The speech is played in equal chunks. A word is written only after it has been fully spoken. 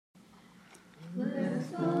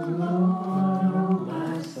Lord, oh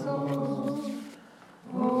my soul.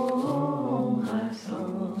 Oh, my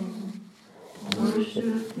soul.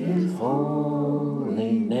 Worship His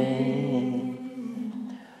holy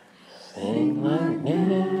name. Sing like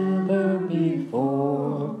never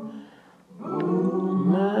before. Oh,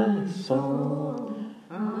 my soul.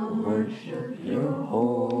 Worship Your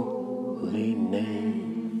holy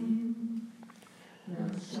name.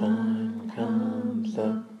 The sun comes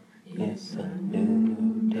up, it's a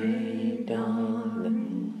new day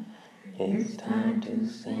dawning. It's time to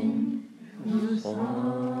sing your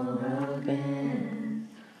song again.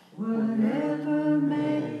 Whatever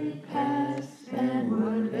may pass and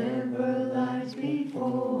whatever lies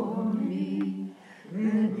before me,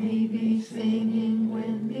 let me be singing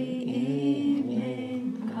when the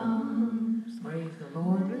evening comes. Praise the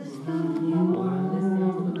Lord. Praise the Lord. You are listening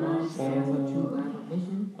to the broadcast of True Bible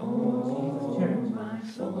Mission Oh, Jesus Church, my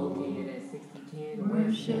soul. located at 6010 West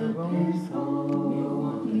Worship Mill Road, His holy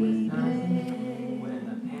Milwaukee, Wisconsin, name. where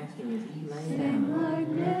the pastor is Elaine Sing Allen. like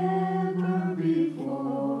never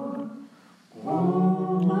before.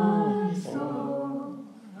 Oh, my soul,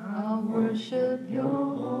 I'll worship Your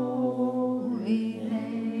holy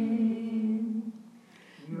name.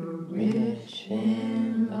 You're rich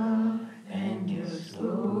in love and You're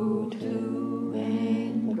slow to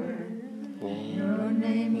anger. Your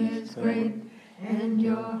name is great and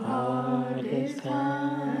Your heart is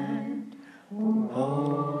kind.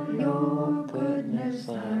 Oh, Your goodness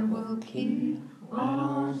I will keep right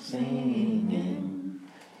on singing.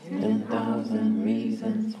 10,000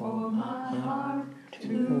 reasons for my heart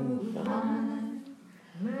to find.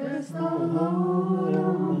 Bless the Lord,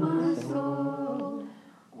 oh my soul.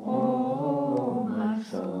 Oh, my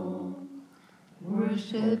soul.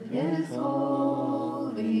 Worship His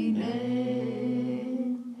holy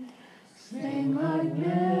name. Sing like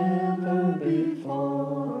never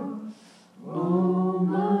before. Oh,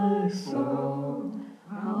 my soul.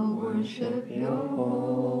 I'll worship Your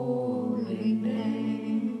holy name.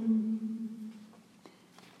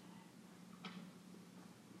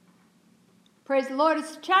 Praise the Lord,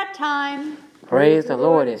 it's chat time. Praise the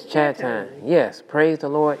Lord, it's chat time. Yes, praise the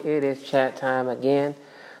Lord, it is chat time again.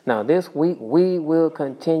 Now this week we will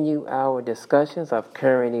continue our discussions of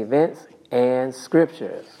current events and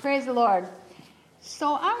scriptures. Praise the Lord.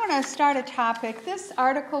 So I want to start a topic. This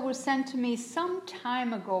article was sent to me some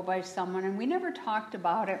time ago by someone, and we never talked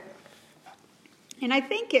about it. And I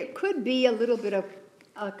think it could be a little bit of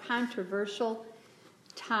a controversial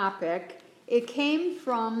topic. It came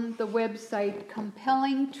from the website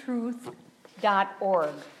compellingtruth.org.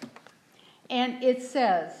 And it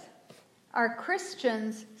says, are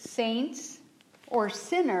Christians saints or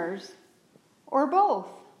sinners or both?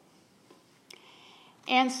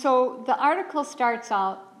 And so the article starts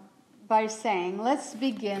out by saying, let's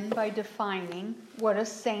begin by defining what a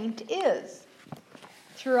saint is.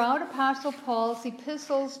 Throughout Apostle Paul's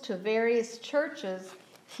epistles to various churches,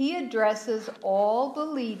 he addresses all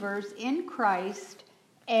believers in Christ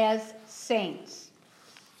as saints.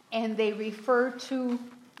 And they refer to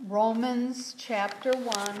Romans chapter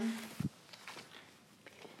 1,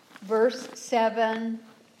 verse 7,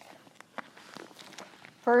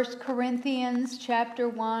 1 Corinthians chapter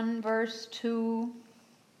 1, verse 2,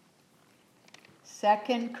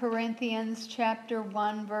 2 Corinthians chapter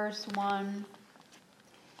 1, verse 1,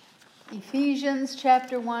 Ephesians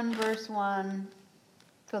chapter 1, verse 1,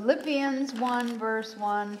 Philippians 1, verse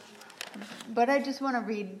 1. But I just want to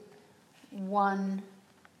read one,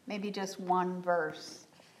 maybe just one verse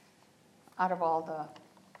out of all the...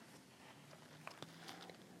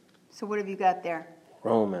 So what have you got there?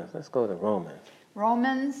 Romans. Let's go to Romans.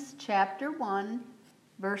 Romans chapter 1,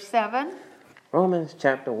 verse 7. Romans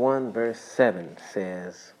chapter 1, verse 7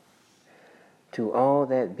 says, to all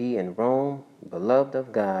that be in Rome, beloved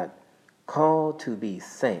of God, called to be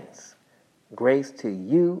saints, grace to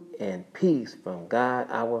you and peace from God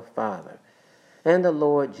our Father and the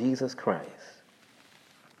Lord Jesus Christ.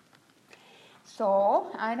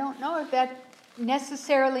 So, I don't know if that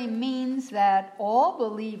necessarily means that all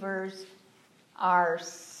believers are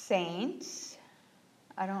saints.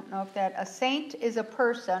 I don't know if that... A saint is a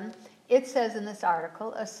person. It says in this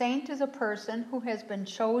article, a saint is a person who has been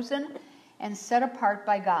chosen and set apart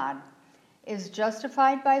by God, is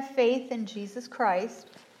justified by faith in Jesus Christ,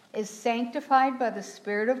 is sanctified by the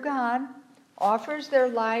Spirit of God, offers their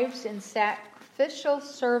lives in sacrificial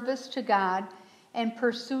service to God, and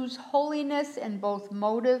pursues holiness in both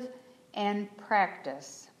motive and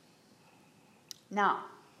practice. Now,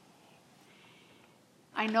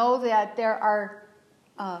 I know that there are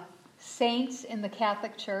saints in the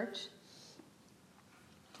Catholic Church.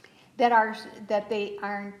 that they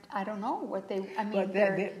aren't. I don't know what they. I mean, But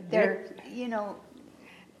they're you know.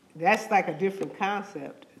 that's like a different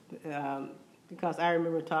concept, because I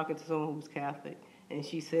remember talking to someone who was Catholic, and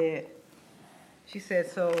she said,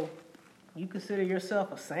 so you consider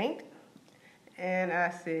yourself a saint? And I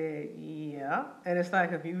said, yeah. And it's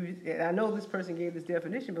like, I know this person gave this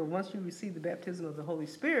definition, but once you receive the baptism of the Holy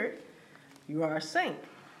Spirit, you are a saint.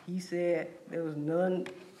 He said there was none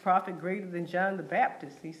prophet greater than John the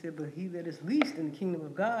Baptist. He said, but he that is least in the kingdom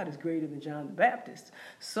of God is greater than John the Baptist.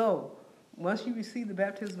 So once you receive the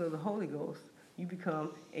baptism of the Holy Ghost, you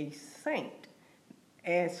become a saint.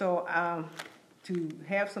 And so to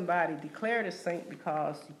have somebody declared a saint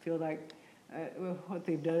because you feel like what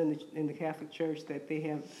they've done in the Catholic Church, that they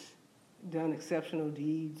have done exceptional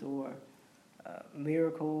deeds or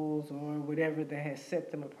miracles or whatever that has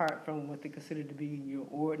set them apart from what they consider to be your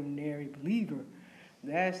ordinary believer,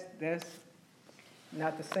 that's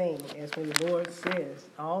not the same as when the Lord says,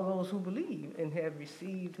 all those who believe and have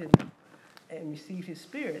received Him and received His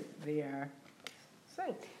Spirit, they are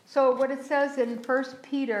saints. So what it says in 1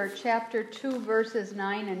 Peter chapter 2, verses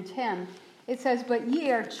 9 and 10, it says, but ye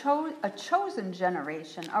are a chosen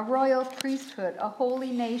generation, a royal priesthood, a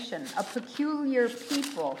holy nation, a peculiar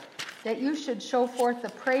people, that you should show forth the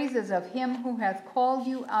praises of him who hath called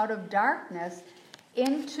you out of darkness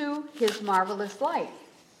into his marvelous light,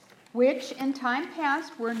 which in time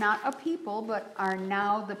past were not a people, but are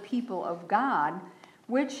now the people of God,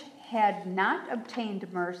 which had not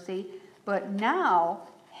obtained mercy, but now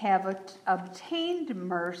have obtained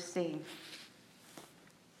mercy.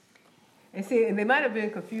 And see, and they might have been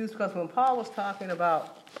confused because when Paul was talking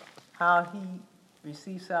about how he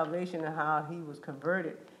received salvation and how he was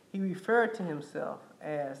converted, he referred to himself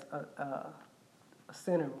as a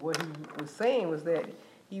sinner. What he was saying was that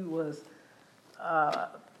he was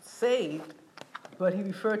saved, but he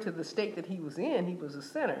referred to the state that he was in. He was a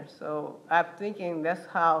sinner. So I'm thinking that's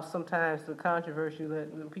how sometimes the controversy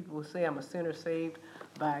that people will say, I'm a sinner saved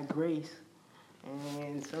by grace.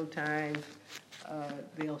 And sometimes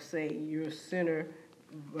they'll say you're a sinner,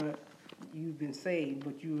 but you've been saved,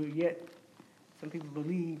 but you are yet, some people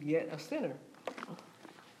believe, yet a sinner.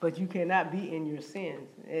 But you cannot be in your sins.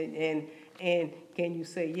 And can you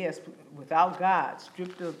say, yes, without God,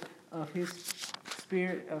 stripped of His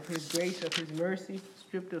Spirit, of His grace, of His mercy,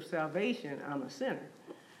 stripped of salvation, I'm a sinner.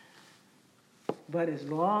 But as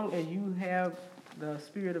long as you have the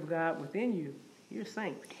Spirit of God within you, you're a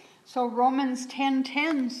saint. So Romans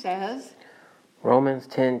 10:10 says, Romans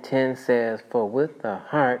 10:10 says, for with the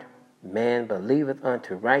heart man believeth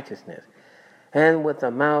unto righteousness, and with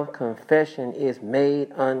the mouth confession is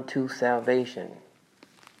made unto salvation.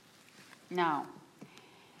 Now,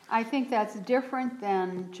 I think that's different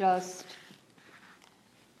than just,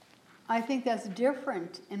 I think that's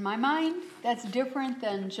different, in my mind, that's different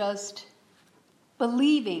than just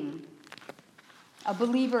believing, a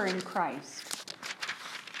believer in Christ.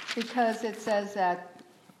 Because it says that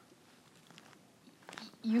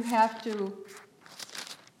you have to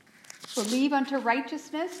believe unto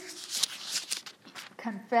righteousness,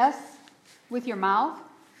 confess with your mouth,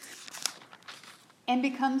 and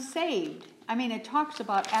become saved. I mean, it talks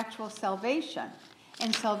about actual salvation.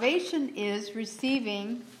 And salvation is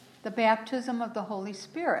receiving the baptism of the Holy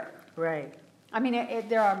Spirit. Right. I mean,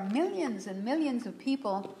 there are millions and millions of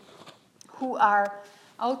people who are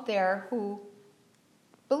out there who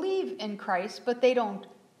believe in Christ, but they don't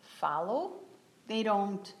follow. They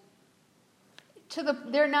don't.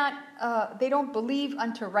 They don't believe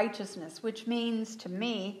unto righteousness, which means to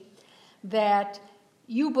me that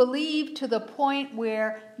you believe to the point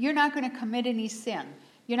where you're not going to commit any sin.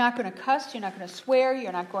 You're not going to cuss. You're not going to swear.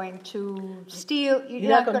 You're not going to steal.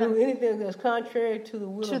 You're not going to do anything that's contrary to the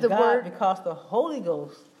will of God, because the Holy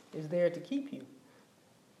Ghost is there to keep you.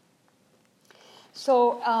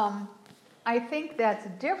 So I think that's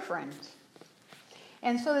different.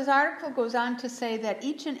 And so this article goes on to say that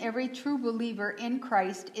each and every true believer in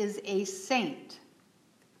Christ is a saint.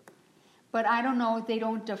 But I don't know, they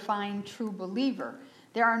don't define true believer.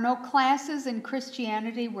 There are no classes in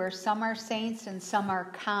Christianity where some are saints and some are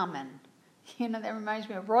common. You know, that reminds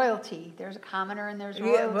me of royalty. There's a commoner and there's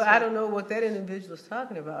royalty. Yeah, but I don't know what that individual is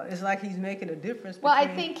talking about. It's like he's making a difference. Well, I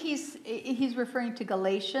think he's referring to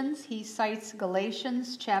Galatians. He cites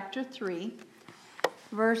Galatians chapter 3,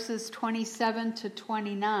 verses 27 to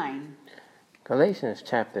 29. Galatians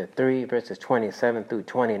chapter 3, verses 27 through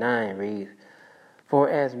 29 reads, for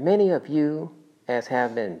as many of you as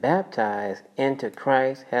have been baptized into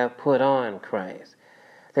Christ have put on Christ.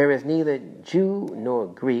 There is neither Jew nor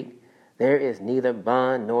Greek, there is neither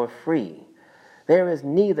bond nor free. There is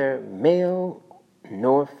neither male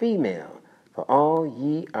nor female, for all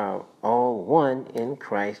ye are all one in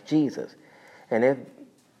Christ Jesus. And if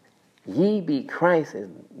ye be Christ's,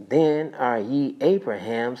 then are ye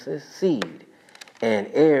Abraham's seed, and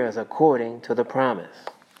heirs according to the promise.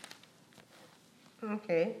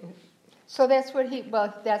 Okay. So that's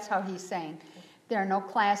what that's how he's saying. There are no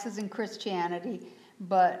classes in Christianity,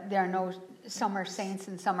 but there are no, some are saints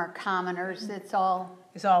and some are commoners. It's all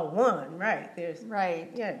one, right? There's right.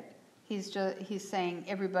 Yeah. He's saying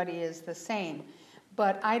everybody is the same.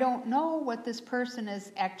 But I don't know what this person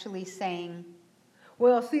is actually saying.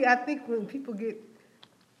 Well, see, I think when people get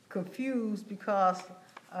confused because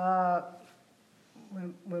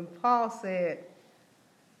when Paul said,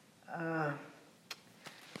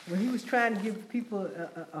 when he was trying to give people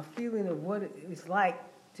a feeling of what it's like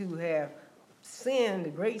to have sinned, a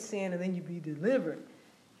great sin, and then you be delivered,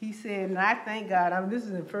 he said, and I thank God, this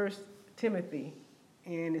is in 1 Timothy,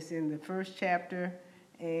 and it's in the 1st chapter,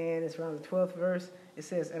 and it's around the 12th verse. It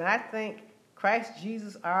says, and I thank Christ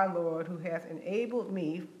Jesus our Lord, who hath enabled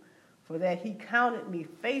me, for that he counted me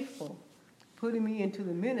faithful, putting me into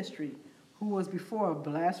the ministry, who was before a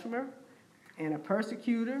blasphemer, and a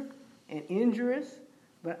persecutor, and injurious,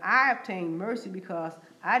 but I obtained mercy because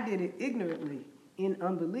I did it ignorantly in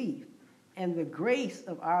unbelief. And the grace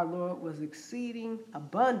of our Lord was exceeding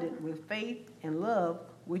abundant with faith and love,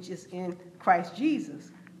 which is in Christ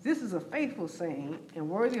Jesus. This is a faithful saying and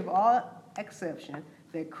worthy of all exception,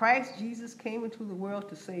 that Christ Jesus came into the world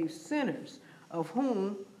to save sinners, of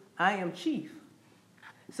whom I am chief.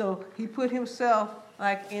 So he put himself,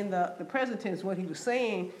 like in the present tense, what he was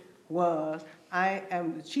saying was, I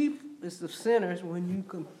am the chiefest of sinners when you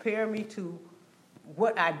compare me to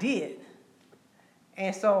what I did.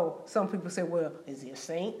 And so some people say, well, is he a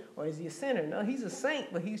saint or is he a sinner? No, he's a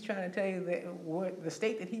saint, but he's trying to tell you that the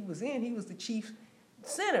state that he was in, he was the chief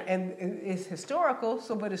sinner. And it's historical,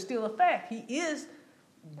 but it's still a fact. He is,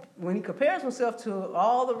 when he compares himself to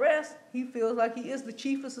all the rest, he feels like he is the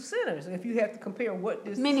chiefest of sinners. If you have to compare what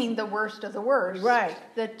this... Meaning the worst of the worst. Right.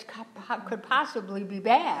 That could possibly be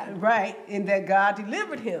bad. Right, and that God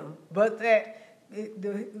delivered him. But that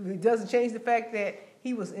it doesn't change the fact that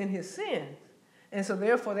he was in his sins. And so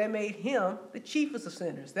therefore that made him the chiefest of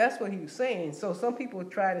sinners. That's what he was saying. So some people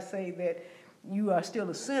try to say that you are still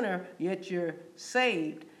a sinner, yet you're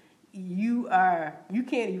saved. You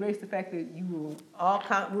can't erase the fact that we were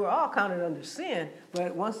all counted under sin,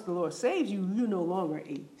 but once the Lord saves you, you're no longer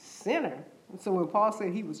a sinner. And so when Paul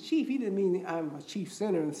said he was chief, he didn't mean I'm a chief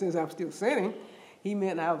sinner in the sense I'm still sinning. He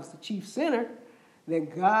meant I was the chief sinner,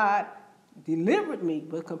 that God delivered me,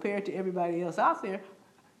 but compared to everybody else out there,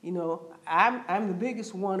 I'm the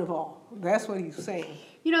biggest one of all. That's what he's saying.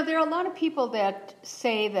 There are a lot of people that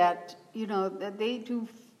say that, that they do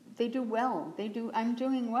well. I'm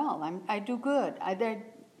doing well. I do good. I'm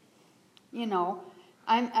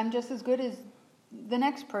just as good as the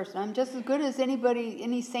next person. I'm just as good as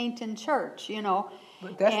any saint in church,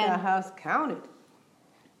 But that's not how it's counted.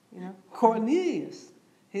 Cornelius,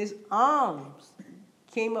 his alms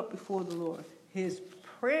came up before the Lord. His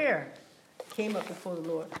prayer came up before the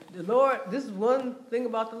Lord. The Lord, this is one thing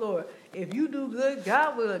about the Lord. If you do good,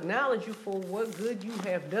 God will acknowledge you for what good you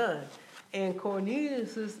have done. And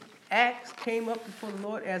Cornelius' acts came up before the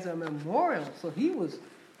Lord as a memorial. So he was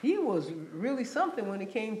really something when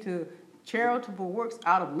it came to charitable works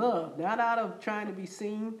out of love, not out of trying to be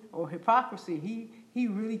seen or hypocrisy. He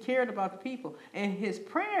really cared about the people. And his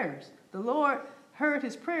prayers, the Lord heard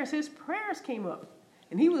his prayers. His prayers came up.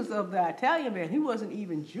 And he was of the Italian band. He wasn't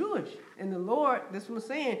even Jewish. And the Lord, this was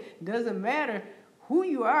saying, doesn't matter who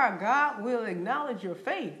you are, God will acknowledge your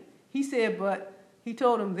faith. He said, but he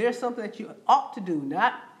told him there's something that you ought to do,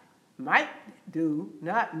 not might do,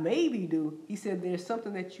 not maybe do. He said there's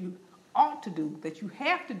something that you ought to do, that you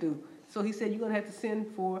have to do. So he said you're going to have to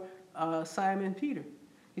send for Simon Peter.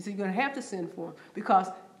 He said you're going to have to send for him because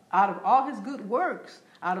out of all his good works,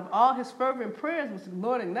 out of all his fervent prayers, which the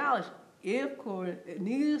Lord acknowledged, if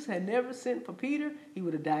Cornelius had never sent for Peter, he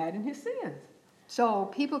would have died in his sins. So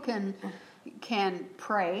people can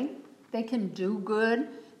pray, they can do good,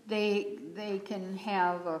 they can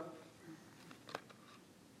have a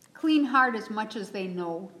clean heart as much as they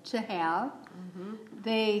know to have. Mm-hmm.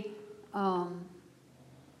 They and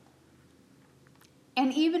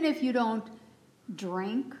even if you don't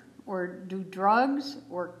drink or do drugs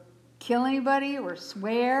or kill anybody or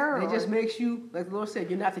swear. It just makes you, like the Lord said,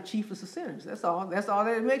 you're not the chiefest of sinners. That's all. That's all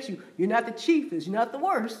that it makes you. You're not the chiefest. You're not the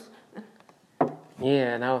worst.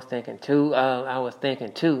 Yeah, and I was thinking too,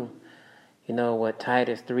 what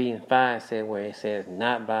Titus 3:5 said, where it says,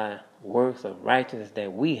 not by works of righteousness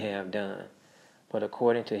that we have done, But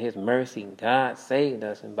according to his mercy, God saved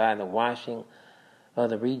us, and by the washing of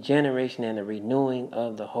the regeneration and the renewing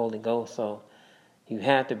of the Holy Ghost. So you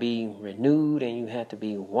have to be renewed and you have to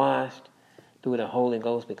be washed through the Holy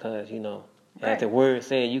Ghost, because, as the word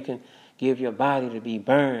said, you can give your body to be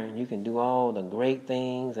burned. You can do all the great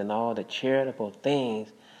things and all the charitable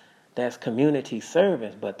things. That's community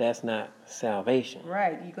service, but that's not salvation.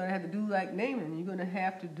 Right. You're going to have to do like Naaman. You're going to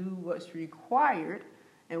have to do what's required.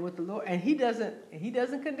 And with the Lord, and he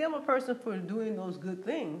doesn't condemn a person for doing those good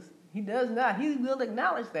things. He does not. He will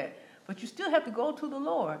acknowledge that. But you still have to go to the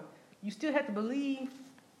Lord. You still have to believe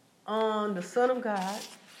on the Son of God.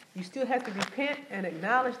 You still have to repent and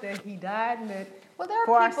acknowledge that he died and that Well, there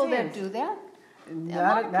for are our people that sins. do that.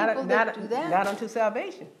 Not unto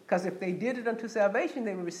salvation. Because if they did it unto salvation,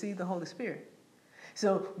 they would receive the Holy Spirit.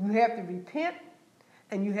 So you have to repent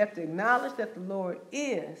and you have to acknowledge that the Lord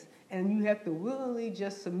is, and you have to willingly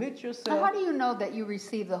just submit yourself. Now, how do you know that you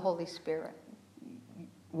receive the Holy Spirit?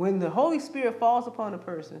 When the Holy Spirit falls upon a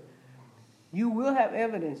person, you will have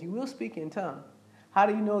evidence. You will speak in tongues. How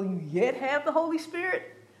do you know you yet have the Holy Spirit?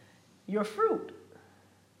 Your fruit.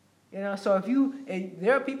 So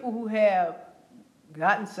there are people who have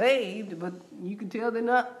gotten saved, but you can tell they're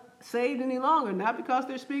not saved any longer, not because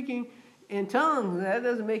they're speaking in tongues. That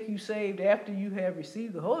doesn't make you saved after you have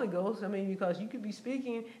received the Holy Ghost. Because you could be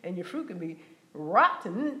speaking and your fruit could be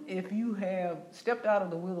rotten if you have stepped out of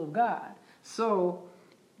the will of God. So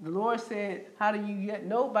the Lord said, how do you yet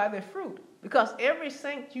know? By their fruit. Because every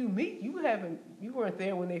saint you meet, you weren't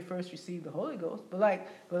there when they first received the Holy Ghost. But like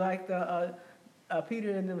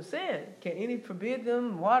Peter and them said, can any forbid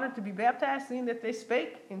them water to be baptized, seeing that they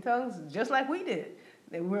spake in tongues just like we did?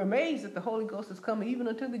 And we're amazed that the Holy Ghost has come even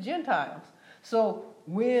unto the Gentiles. So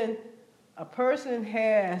when a person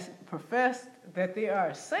has professed that they are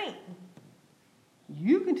a saint,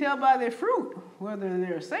 you can tell by their fruit whether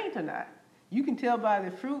they're a saint or not. You can tell by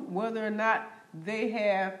their fruit whether or not they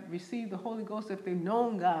have received the Holy Ghost, if they've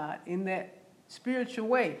known God in that spiritual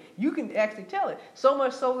way. You can actually tell it. So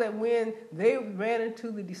much so that when they ran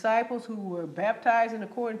into the disciples who were baptizing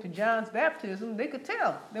according to John's baptism, they could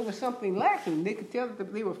tell there was something lacking. They could tell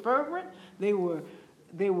that they were fervent, they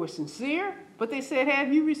were sincere, but they said,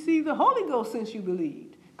 have you received the Holy Ghost since you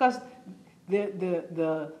believed? Because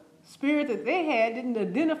the spirit that they had didn't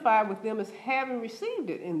identify with them as having received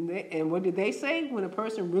it. And what did they say when a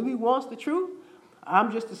person really wants the truth?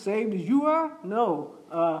 I'm just as saved as you are? No.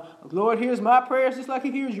 Lord hears my prayers just like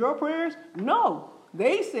he hears your prayers? No.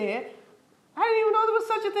 They said, I didn't even know there was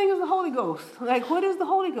such a thing as the Holy Ghost. Like, what is the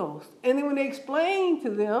Holy Ghost? And then when they explained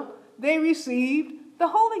to them, they received the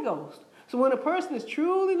Holy Ghost. So when a person is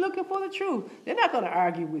truly looking for the truth, they're not going to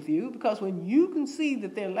argue with you, because when you can see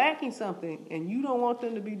that they're lacking something and you don't want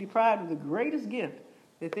them to be deprived of the greatest gift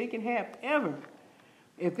that they can have ever,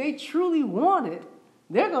 if they truly want it,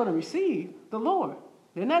 they're going to receive the Lord.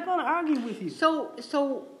 They're not going to argue with you.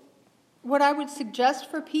 So what I would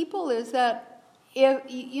suggest for people is that, if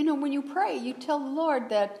when you pray, you tell the Lord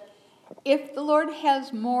that if the Lord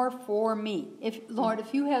has more for me, if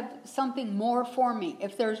you have something more for me,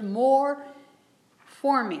 if there's more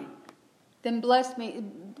for me, then bless me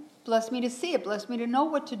to see it, bless me to know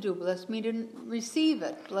what to do, bless me to receive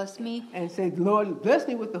it, bless me. And say, Lord, bless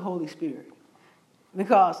me with the Holy Spirit.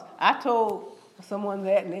 Because I told someone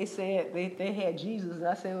that, and they said they had Jesus, and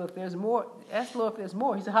I said, well, if there's more, ask the Lord if there's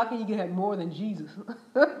more. He said, how can you get more than Jesus?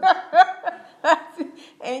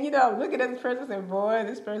 And looking at this person, I said, boy,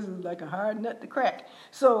 this person is like a hard nut to crack.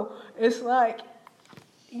 So it's like,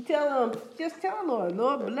 you tell them, just tell the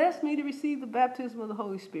Lord, bless me to receive the baptism of the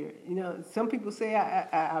Holy Spirit. Some people say,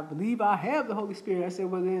 I believe I have the Holy Spirit. I said,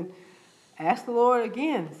 well, then ask the Lord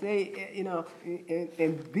again. Say,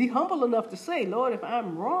 and be humble enough to say, Lord, if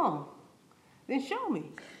I'm wrong, then show me.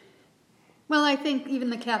 Well, I think even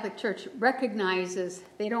the Catholic Church recognizes,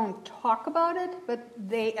 they don't talk about it, but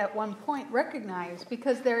they at one point recognize,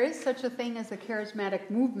 because there is such a thing as a charismatic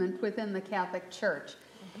movement within the Catholic Church.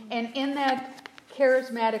 And in that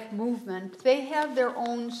charismatic movement, they have their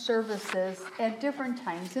own services at different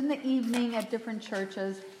times, in the evening at different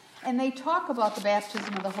churches, and they talk about the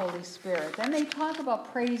baptism of the Holy Spirit, and they talk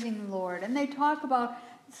about praising the Lord, and they talk about,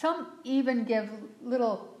 some even give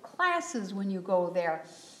little classes when you go there.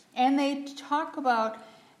 And they talk about,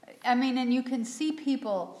 and you can see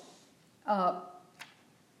people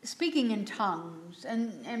speaking in tongues,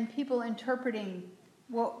 and people interpreting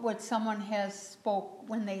what someone has spoke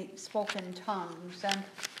when they spoke in tongues.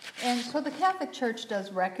 And so the Catholic Church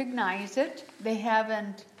does recognize it. They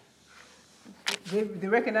haven't... They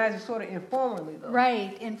recognize it sort of informally, though.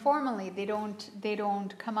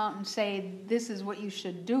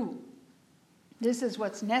 This is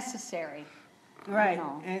what's necessary. Right. You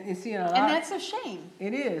know. And see, a lot, And that's a shame.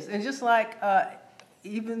 it is. And just like,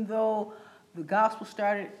 even though the gospel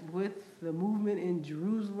started with the movement in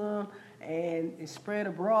Jerusalem and it spread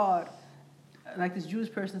abroad, like this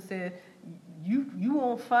Jewish person said, you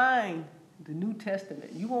won't find the New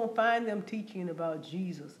Testament. You won't find them teaching about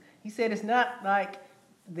Jesus. He said it's not like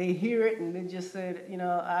they hear it and they just said,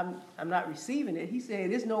 I'm not receiving it. He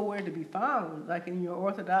said it's nowhere to be found, like in your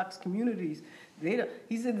Orthodox communities.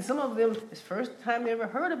 He said some of them, it's the first time they ever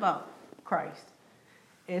heard about Christ.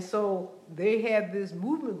 And so they have this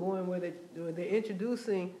movement going where they're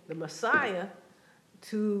introducing the Messiah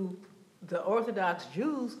to the Orthodox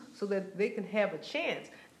Jews so that they can have a chance.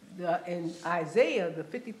 In Isaiah, the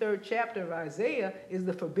 53rd chapter of Isaiah is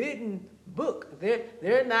the forbidden book.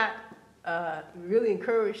 They're not really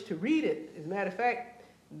encouraged to read it. As a matter of fact,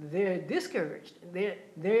 they're discouraged.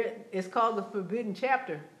 It's called the forbidden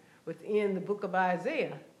chapter within the book of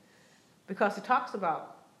Isaiah because it talks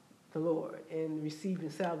about the Lord and receiving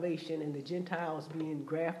salvation and the Gentiles being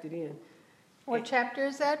grafted in. What chapter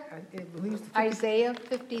is that? I believe it's Isaiah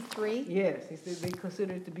 53? Yes, he said they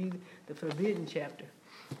consider it to be the forbidden chapter.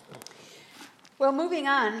 Well, moving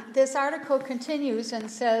on, this article continues and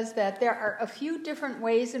says that there are a few different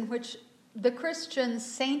ways in which the Christian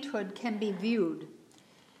sainthood can be viewed.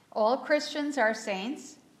 All Christians are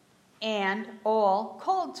saints, and all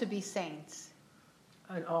called to be saints.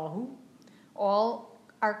 And all who? All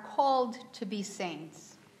are called to be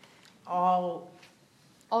saints. All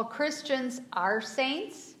Christians are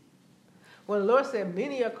saints. Well, the Lord said,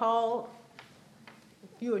 many are called,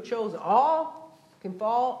 few are chosen. All can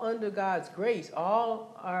fall under God's grace.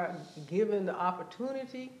 All are given the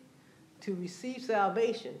opportunity to receive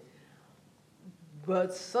salvation.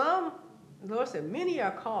 But some, the Lord said, many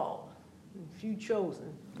are called, few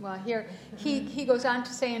chosen. Well, here he goes on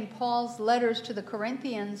to say in Paul's letters to the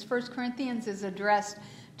Corinthians, 1 Corinthians is addressed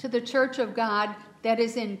to the church of God that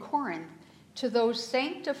is in Corinth, to those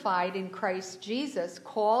sanctified in Christ Jesus,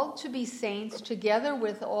 called to be saints, together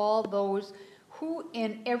with all those who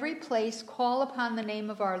in every place call upon the name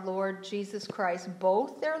of our Lord Jesus Christ,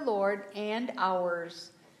 both their Lord and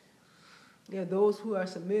ours. Yeah, those who are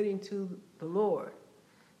submitting to the Lord.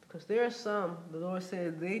 Because there are some, the Lord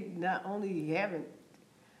said, they not only haven't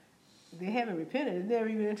repented, it never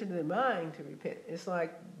even entered their mind to repent. It's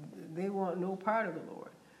like they want no part of the Lord.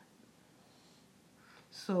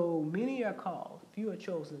 So many are called, few are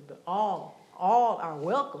chosen, but all are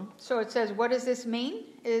welcome. So it says, what does this mean?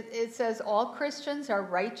 It says all Christians are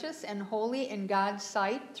righteous and holy in God's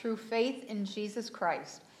sight through faith in Jesus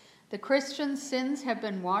Christ. The Christian's sins have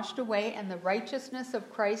been washed away and the righteousness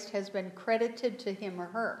of Christ has been credited to him or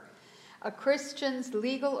her. A Christian's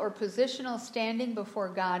legal or positional standing before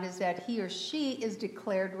God is that he or she is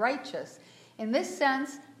declared righteous. In this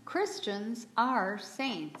sense, Christians are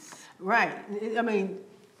saints. Right. I mean,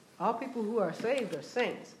 all people who are saved are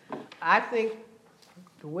saints. I think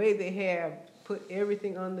the way they have put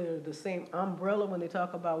everything under the same umbrella when they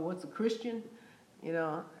talk about what's a Christian,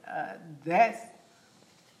 that's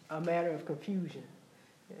a matter of confusion.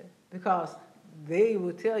 Yeah. Because they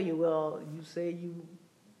will tell you, well, you say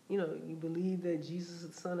you believe that Jesus is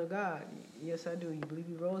the Son of God. Yes, I do. You believe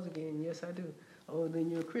he rose again. Yes, I do. Oh,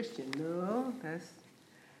 then you're a Christian. No,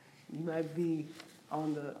 you might be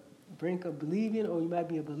on the brink of believing, or you might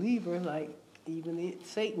be a believer, like even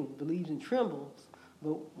Satan believes and trembles.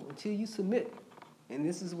 But until you submit, and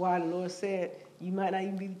this is why the Lord said, you might not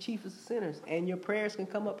even be the chiefest of sinners, and your prayers can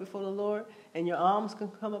come up before the Lord, and your alms can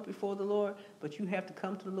come up before the Lord, but you have to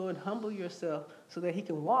come to the Lord and humble yourself so that he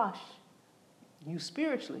can wash you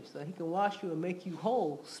spiritually, so he can wash you and make you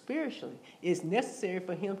whole spiritually. It's necessary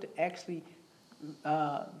for him to actually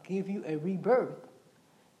give you a rebirth.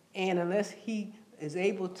 And unless he is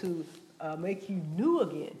able to make you new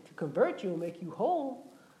again, to convert you and make you whole,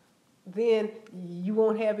 then you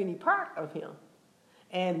won't have any part of him.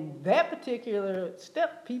 And that particular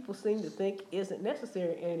step, people seem to think isn't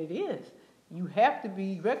necessary, and it is. You have to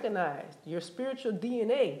be recognized. Your spiritual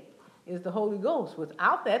DNA is the Holy Ghost.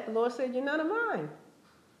 Without that, the Lord said, you're none of mine.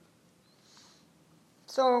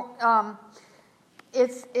 So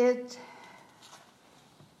it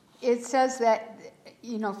says that,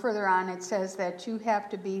 further on it says that you have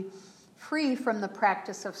to be free from the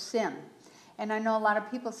practice of sin. And I know a lot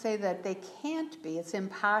of people say that they can't be. It's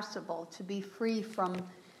impossible to be free from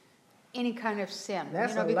any kind of sin.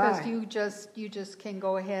 That's a because lie. you just can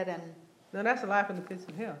go ahead and... No, that's a lie from the pits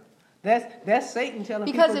of hell. That's Satan telling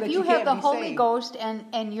people Because that if you you have can't the be Holy saved. Ghost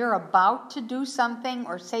and you're about to do something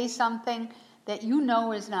or say something that you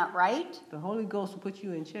know is not right, The Holy Ghost will put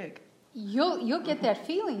you in check. you'll get that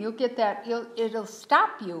feeling. You'll get that. It'll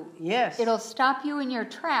stop you. Yes. It'll stop you in your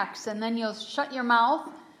tracks, and then you'll shut your mouth,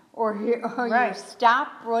 or Right. you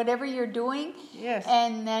stop whatever you're doing. Yes.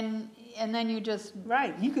 And then you just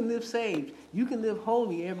Right. You can live saved. You can live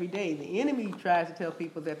holy every day. The enemy tries to tell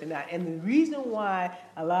people that they're not. And the reason why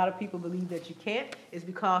a lot of people believe that you can't is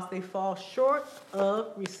because they fall short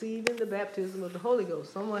of receiving the baptism of the Holy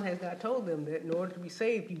Ghost. Someone has not told them that in order to be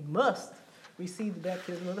saved, you must receive the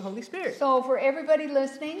baptism of the Holy Spirit. So for everybody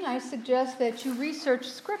listening, I suggest that you research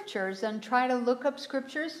scriptures and try to look up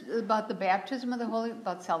scriptures about the baptism of the Holy,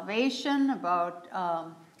 about salvation, about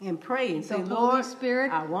And pray and the say, Holy Lord,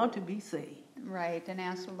 Spirit. I want to be saved. Right, and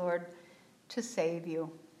ask the Lord to save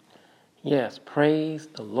you. Yes, praise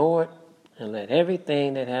the Lord, and let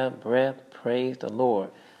everything that have breath praise the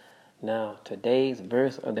Lord. Now, today's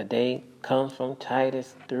verse of the day comes from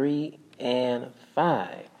Titus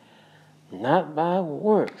 3:5. Not by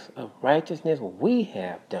works of righteousness we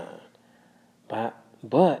have done,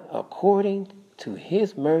 but according to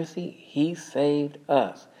his mercy he saved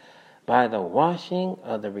us by the washing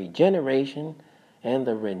of the regeneration and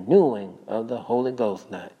the renewing of the Holy Ghost.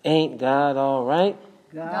 Now, ain't God all right?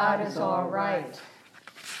 God is all right.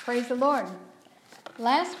 Praise the Lord.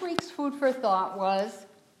 Last week's food for thought was,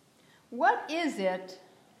 what is it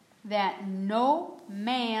that no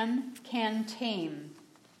man can tame?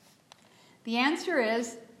 The answer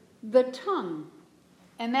is the tongue.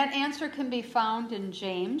 And that answer can be found in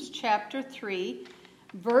James chapter 3,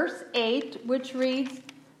 verse 8, which reads,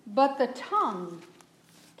 "But the tongue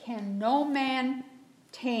can no man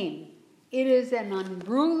tame. It is an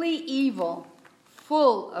unruly evil,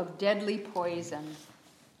 full of deadly poison."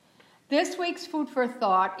 This week's food for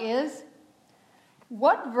thought is,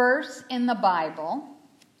 what verse in the Bible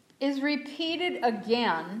is repeated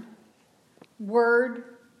again,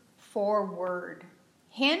 word for word?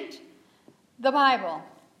 Hint, the Bible.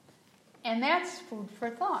 And that's food for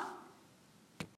thought.